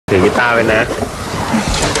ถือกีตาร์ไว้นะ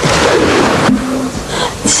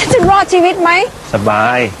ฉันจะรอดชีวิตไหมสบา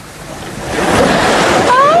ย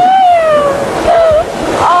โอ้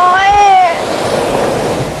ย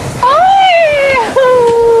โอ้ย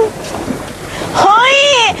เฮ้ย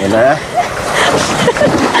เห็นไหม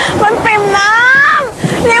มันปิ่มน้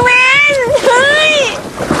ำนิวินเ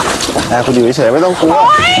ฮ้ยคุณอยู่เฉยๆไม่ต้องกลัวโ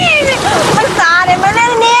อ้ยมันสาเลยมาเล่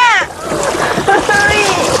นเนี่ยเฮ้ย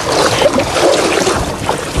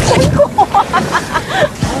ฉันกลัว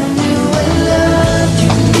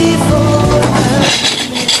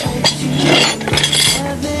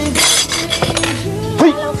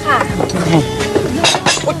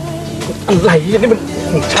อะไรนี่มัน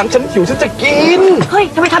ฉันหิวฉันจะกินเฮ้ย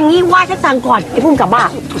ทำไมทำงี้ว่าฉันสั่งก่อนไอ้พุ่มกลับบ้าน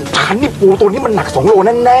ฉันนี่ปูตัวนี้มันหนัก2 โล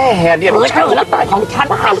แน่ๆเนี่ยใช่แล้วของฉัน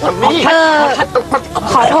ของนี่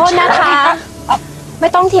ขอโทษนะคะไม่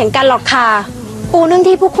ต้องเถียงกันหรอกค่ะปูนึ่ง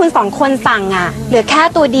ที่พวกคุณ2 คนสั่งอ่ะเหลือแค่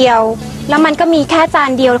ตัวเดียวแล้วมันก็มีแค่จา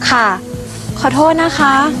นเดียวค่ะขอโทษนะค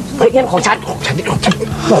ะเฮ้ยงั้นของฉันนี่ของฉัน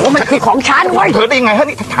บอกว่ามันคือของฉันไว้เธอได้ยังไงฮะ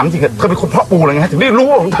นี่ถามจริงเธอเป็นคนเพาะปูเลยไงถึงได้รู้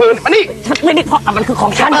ว่าของเธอมานี่ไม่ได้เพาะมันคือขอ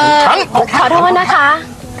งฉันขอโทษนะคะ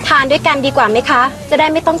ทานด้วยกันดีกว่าไหมคะจะได้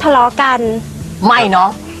ไม่ต้องทะเลาะกันไม่น้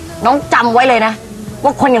องจำไว้เลยนะว่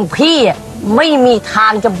าคนอย่างพี่ไม่มีทา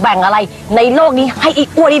งจะแบ่งอะไรในโลกนี้ให้อีก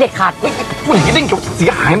อ้วนนี่เด็ดขาดผู้หญิงดิ้งจบเสี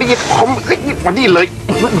ยหายได้ยินคอมมานี่เลย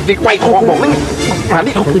ดิไกวคอบอกนี่มา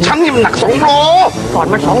นี่ฉันนี่มันหนัก2 โลก่อน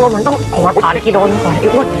มัน2 โลมันต้องขอผ่านกิโลนึงก่อนไอ้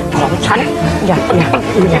อ้วนของฉันอย่า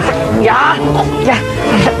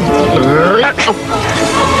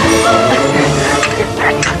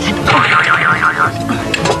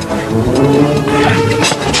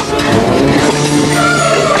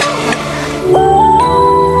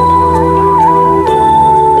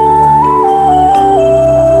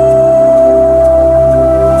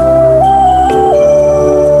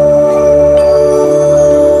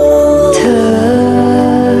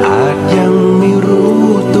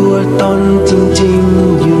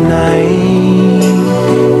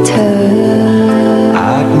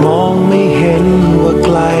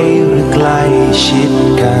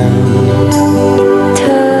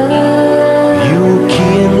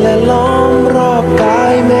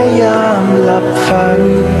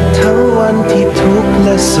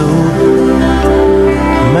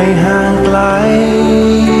ไม่ห่างไกล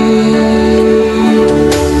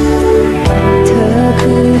เธอ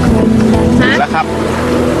คือคนนั้นแล้วครับ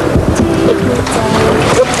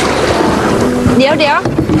เดี๋ยว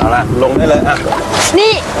เอาละลงได้เลยอ่ะ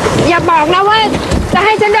นี่อย่าบอกนะว่าจะใ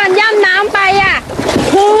ห้ฉันเดินย่ำน้ำไปอ่ะ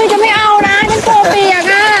คือจะไม่เอานะฉันกลัวเปียก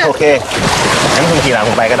อ่ะโอเคงั้นคุณขี่หลังผ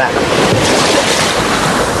มไปก็ได้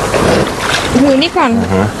มือนี่ก่อน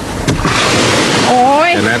โอ้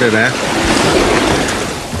ยเดี๋ยวนะ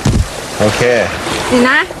โอเคนี่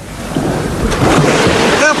นะ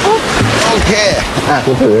ปุ๊บโอเค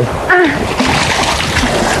คุณถือ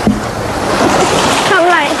ทำ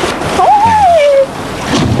ไรโอ้ย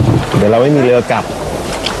เดี๋ยวเราไม่มีเรือกลับ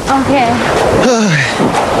โอเค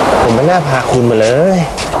ผมไม่น่าพาคุณมาเลย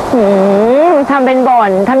ทำเป็นบ่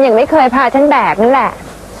นทำอย่างไม่เคยพาฉันแบกนั่นแหละ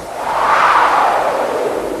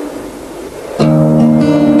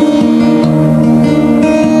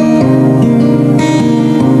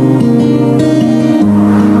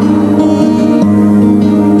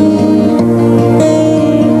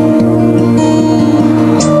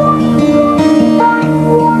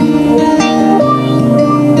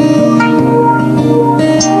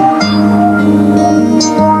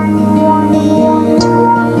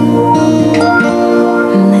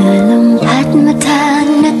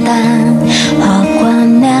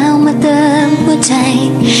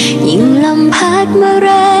ยิ่งลมพัดมาแร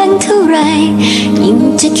งเท่าไรยิ่ง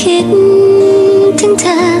จะคิดถึงเธ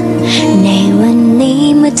อในวันนี้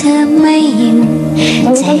เมื่อเธอไม่อยู่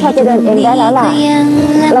ฉันพอจะเดินเองได้แล้วล่ะ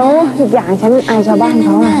แล้วอีกอย่างฉันอายชาวบ้านเข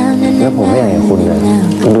าอ่ะแล้วผมไม่อยากให้คุณเลย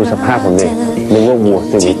คุณดูสภาพผมดินึกว่าวัว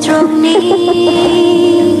สวิต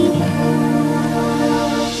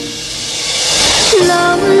ล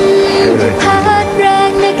มพัดแรง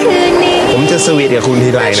ในคืนนี้ผมจะสวีทกับคุณที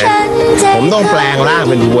ไรนะผมต้องแปลงร่าง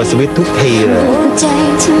เป็นวัวสวิตทุกทีเลยใจ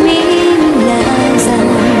ที่มีนาสั่น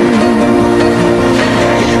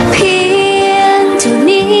เพียงเท่า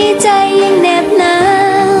นี้ใจยังแนบหนา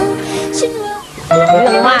วฉันเรื่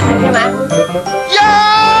องมากใช่ไหม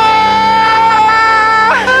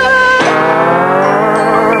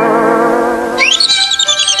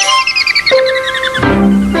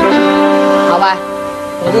เอาไป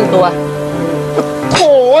ครึ่งตัวโ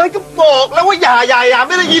อ้ยก็บอกแล้วว่าอย่าไ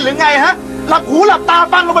ม่ได้ยินหรือไงฮะหลับหูหลับตา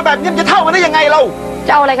ฟังลงไปแบบนี้จะเท่ากันได้ยังไงเราเ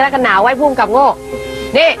จ้าอะไรกันหนาวไว้พุ่มกับโง่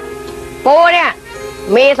นี่ปูเนี่ย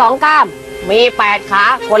มี2 กล้าม มี8 ขา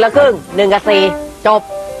คนละครึ่ง1 กับ 4จบ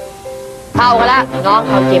เท่ากันแล้วน้องเ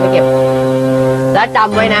อาเก็บไปเก็บแล้วจ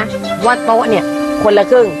ำไว้นะว่าโต๊ะเนี่ยคนละ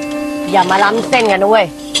ครึ่งอย่ามาล้ำเส้นกันด้วย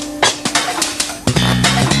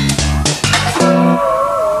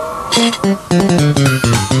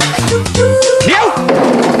เดี๋ยว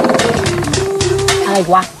อะไร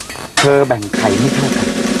วะเธอแบ่งไข่ไม่เท่ากัน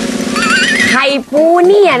ไข่ปู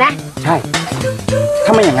เนี่ยนะใช่ถ้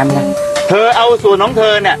าไม่อย่างนั้นนะเธอเอาส่วนของเธ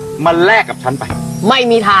อเนี่ยมาแลกกับฉันไปไม่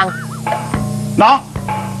มีทางน้อง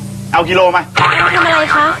เอากิโลมาทำอะไร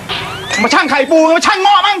คะมาชั่งไข่ปูมาชั่งห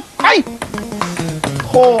ม้อมั้งไป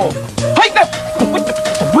โอ้เฮ้ยแต่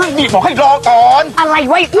เพิ่งนี่บอกให้รอก่อนอะไร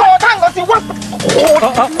ไว้รอชั่งก่อนสิวะโอ้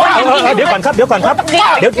เดี๋ยวก่อนครับเดี๋ยวก่อนครับ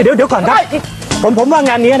เดี๋ยวก่อนครับผมว่า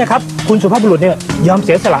งานนี้นะครับคุณสุภาพบุรุษเนี่ยยอมเ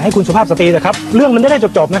สียสละให้คุณสุภาพสตรีนะครับเรื่องมันได้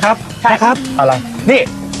จบนะครับนะครับอะไรนี่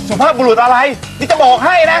สุภาพบุรุษอะไรนี่จะบอกใ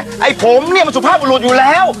ห้นะไอ้ผมเนี่ยมันสุภาพบุรุษอยู่แ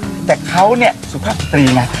ล้วแต่เขาเนี่ยสุภาพสตรี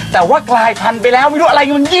ไงแต่ว่ากลายพันธุ์ไปแล้วไม่รู้อะไร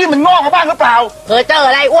มันยืดมันงอกมาบ้างหรือเปล่าเจอ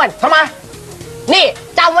อะไรอ้วนทำไมนี่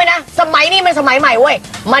จำไว้นะสมัยนี้มันสมัยใหม่เว้ย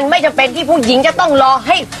มันไม่จำเป็นที่ผู้หญิงจะต้องรอใ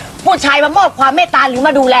ห้ผู้ชายมามอบความเมตตาหรือม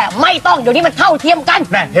าดูแลไม่ต้องเดี๋ยวนี้มันเท่าเทียมกัน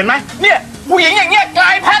น่ะเห็นไหมเนี่ยผู้หญิงอย่างเงี้ยกลา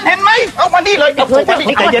ยพันธุ์เห็นไหมเอามานี่เลยใ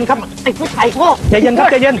จเย็นครับไอ้ผู้ชายพวกใจเย็นครับ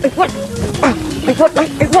ใจเย็น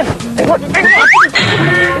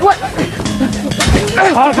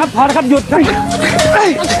พอแล้วครับหยุดครับ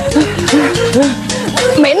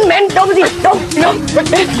เหม็นดมสิดม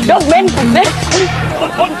เหม็นนี่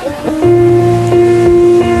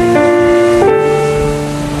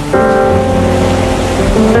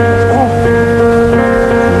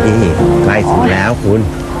ใกล้ถึงแล้วคุณ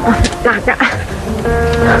อยากจะ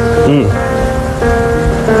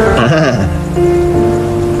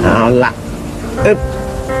เอาละ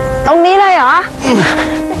ตรงนี้เลยเหรอ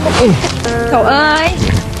โถเอ้ย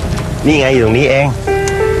นี่ไงอยู่ตรงนี้เอง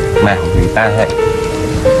มาผมถือตั้งให้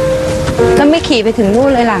แล้วไม่ขี่ไปถึงนู่น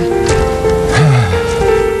เลยล่ะ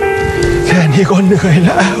แค่นี้ก็เหนื่อยแ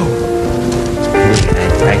ล้วนี่ไง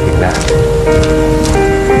ใกล้ถึงแล้ว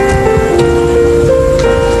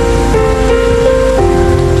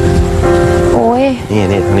โอ้ย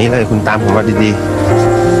นี่ตรงนี้เลยคุณตามผมมาดีๆ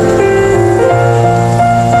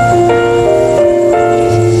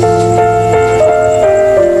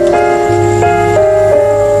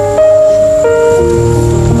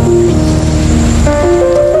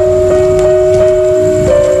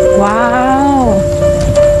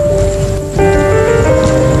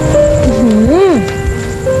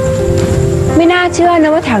เชื่อน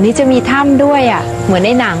ะว่าแถวนี้จะมีถ้ำด้วยอ่ะเหมือนใน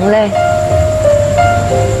หนังเลย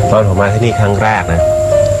ตอนผมมาที่นี่ครั้งแรกนะ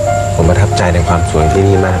ผมประทับใจในความสวยที่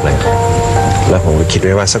นี่มากเลยแล้วผมก็คิดไ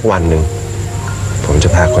ว้ว่าสักวันหนึ่งผมจะ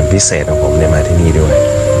พาคนพิเศษของผมเนี่ยมาที่นี่ด้วย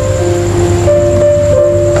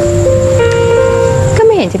ก็ไ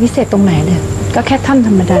ม่เห็นจะพิเศษตรงไหนเลยก็แค่ถ้ำธ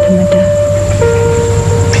รรมดา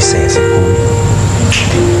พิเศษสิคุณ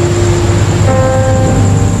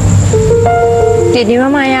ดิดนิ้วท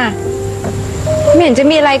ำไมอ่ะไม่เห็นจะ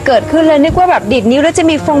มีอะไรเกิดขึ้นเลยนึกว่าแบบดิดนิ้วแล้วจะ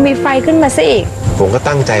มีไฟขึ้นมาซะอีกผมก็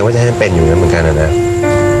ตั้งใจว่าจะให้มันเป็นอยู่นั้นเหมือนกันนะ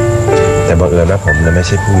แต่บังเอิญว่าผมเนี่ยไม่ใ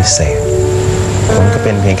ช่ผู้พิเศษผมก็เ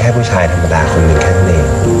ป็นเพียงแค่ผู้ชายธรรมดาคนหนึ่งแค่นั้นเอง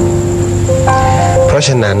เพราะฉ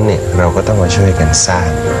ะนั้นเนี่ยเราก็ต้องมาช่วยกันสร้าง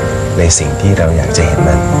ในสิ่งที่เราอยากจะเห็น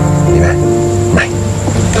มันดีไหมไม่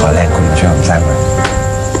ขอแรงคุณมาช่วยผมสร้างมัน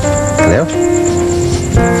เร็ว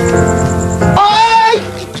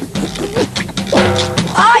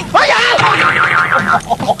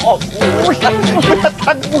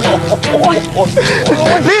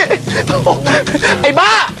นี่ไอ้บ้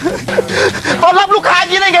าตอนรับลูกค้าอย่า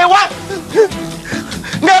งนี้ได้ไงวะ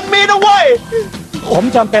เงินมีนะเว้ยผม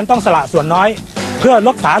จำเป็นต้องสละส่วนน้อยเพื่อ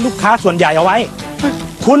รักษาลูกค้าส่วนใหญ่เอาไว้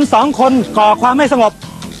คุณ2 คนก่อความไม่สงบ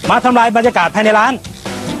มาทำลายบรรยากาศภายในร้าน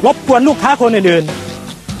รบกวนลูกค้าคนอื่น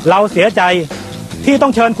ๆเราเสียใจที่ต้อ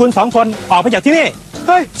งเชิญคุณ2 คนออกไปจากที่นี่เ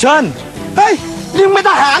ฮ้ยเชิญเฮ้ยยิงไม่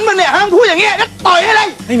ทหารมันเนี่ยห้ามพูดอย่างเงี้ยต่อยให้เลย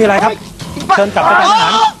ไม่มีอะไรครับเชิญกลับไปเป็นทหา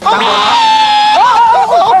รโท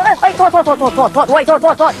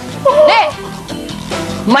ษนี่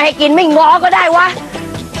ไม่ให้กินไม่งอก็ได้วะ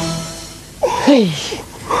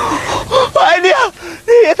ไอ้เดียว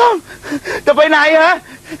นี่ต้องจะไปไหนฮะ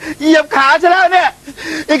เหยียบขาซะแล้วเนี่ย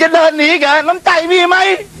ยังจะเดินหนีกันน้ำใจมีไหม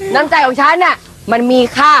น้ำใจของฉันน่ะมันมี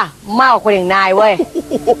ค่ามากกว่าคนอย่างนายเว้ย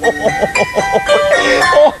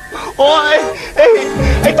โอ้ย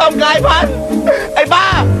ไอ้ต้อมกลายพันธุ์ไอ้บ้า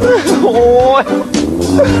โอ้ย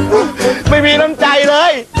ไม่มีน้ำใจเล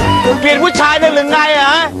ยเกลียดผู้ชายนั่นหรือไงฮ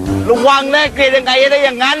ะระวังนะเกลียดยังไงได้อ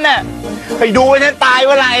ย่างนั้นน่ะไปดูฉันตายเ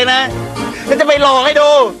มื่อไหร่นะฉันจะไปหลอกให้ดู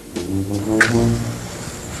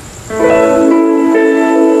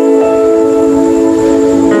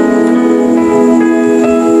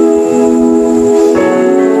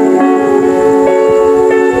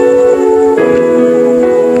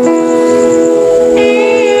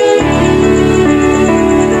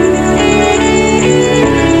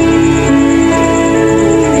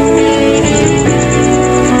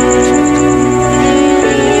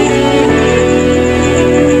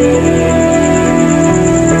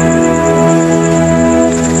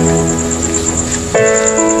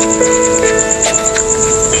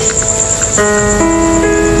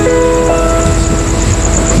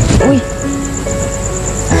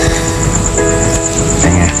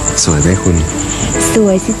ส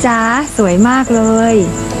วยสิจ๊ะสวยมากเลย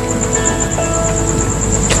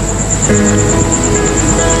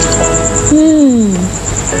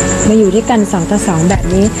มาอยู่ด้วยกัน2 ต่อ 2แบบ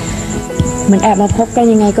นี้เหมือนแอบมาพบกัน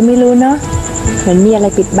ยังไงก็ไม่รู้เนาะเหมือนมีอะไร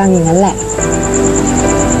ปิดบังอย่างนั้นแหละ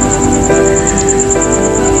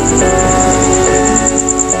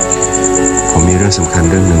ผมมีเรื่องสำคัญ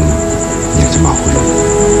เรื่องหนึ่งอยากจะบอกคุณ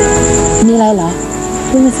มีอะไรเหรอ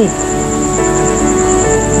พูดมาสิ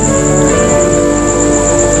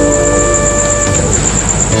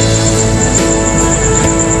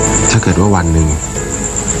ถ้าเกิดว่าวันหนึ่ง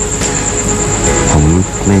ผม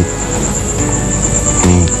ไ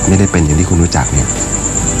ม่ได้เป็นอย่างที่คุณรู้จักเนี่ย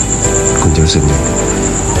คุณจะรู้สึกไง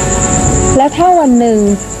แล้วถ้าวันหนึ่ง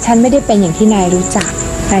ฉันไม่ได้เป็นอย่างที่นายรู้จัก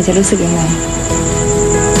นายจะรู้สึกยังไง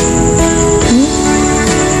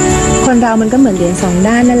คนเรามันก็เหมือนเหรียญ2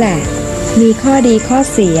 ด้านนั่นแหละมีข้อดีข้อ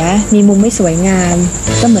เสียมีมุมไม่สวยงาม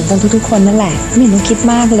ก็เหมือนกันทุกๆคนนั่นแหละไม่ต้องคิด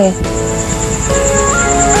มากเลย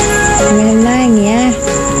ทำไมทำหน้าอย่างเงี้ย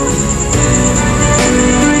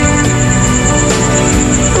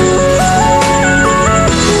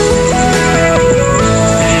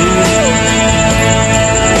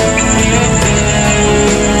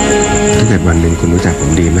ถ้าเกิดวันหนึ่งคุณรู้จักผ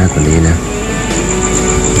มดีมากกว่านี้นะ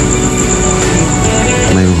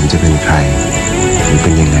ไม่ว่าผมจะเป็นใครหรือเป็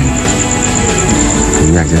นยังไงผม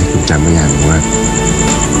อยากจะให้คุณจำไว้อย่างว่า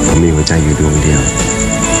ผมมีหัวใจอยู่ดวงเดียว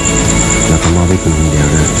แล้วก็มอบให้คุณคนเดียว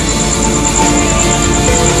ด้วย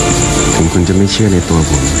ถึงคุณจะไม่เชื่อในตัว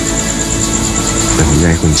ผมแต่ผมอยาก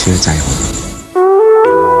ให้คุณเชื่อใจผม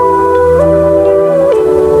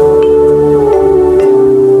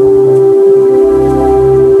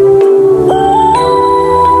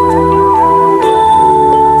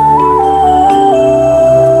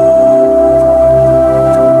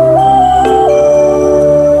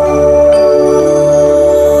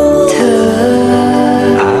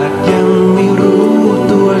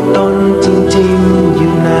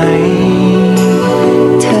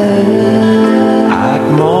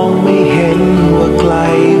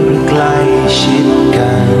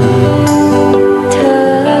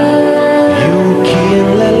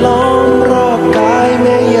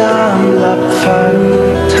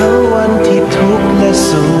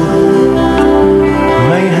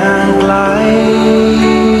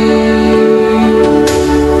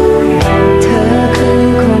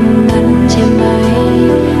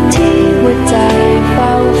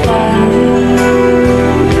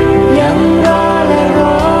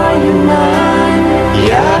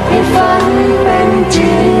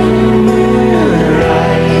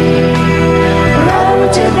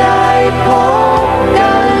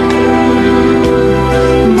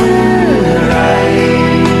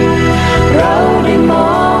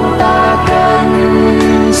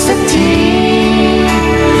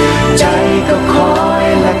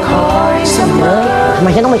ทำไม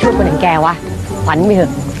ฉันต้องไปช่วยคนอย่างแกวะฝันไปเถอ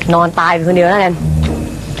ะนอนตายไปคนเดียวแล้วกัน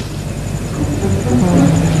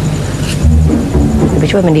ไป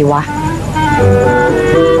ช่วยมันดีวะ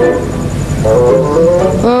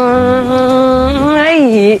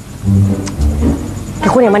แต่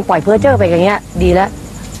คนอย่างมันปล่อยเพ้อเจ้อไปอย่างเงี้ยดีแล้ว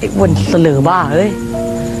ไอ้วนเสลือบ้าเอ้ย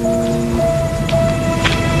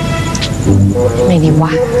ไม่ดีว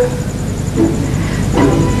ะ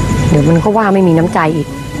เดี๋ยวมันก็ว่าไม่มีน้ำใจอีก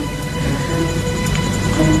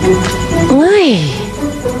เฮ้ย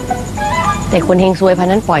แต่คนเฮงซวยพัน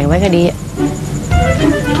นั้นปล่อยไว้ก็ดี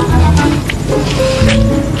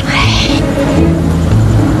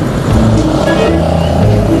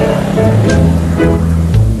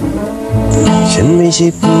ฉันไม่ใช่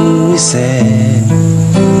ผู้วิเศษ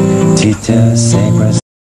ที่จะเส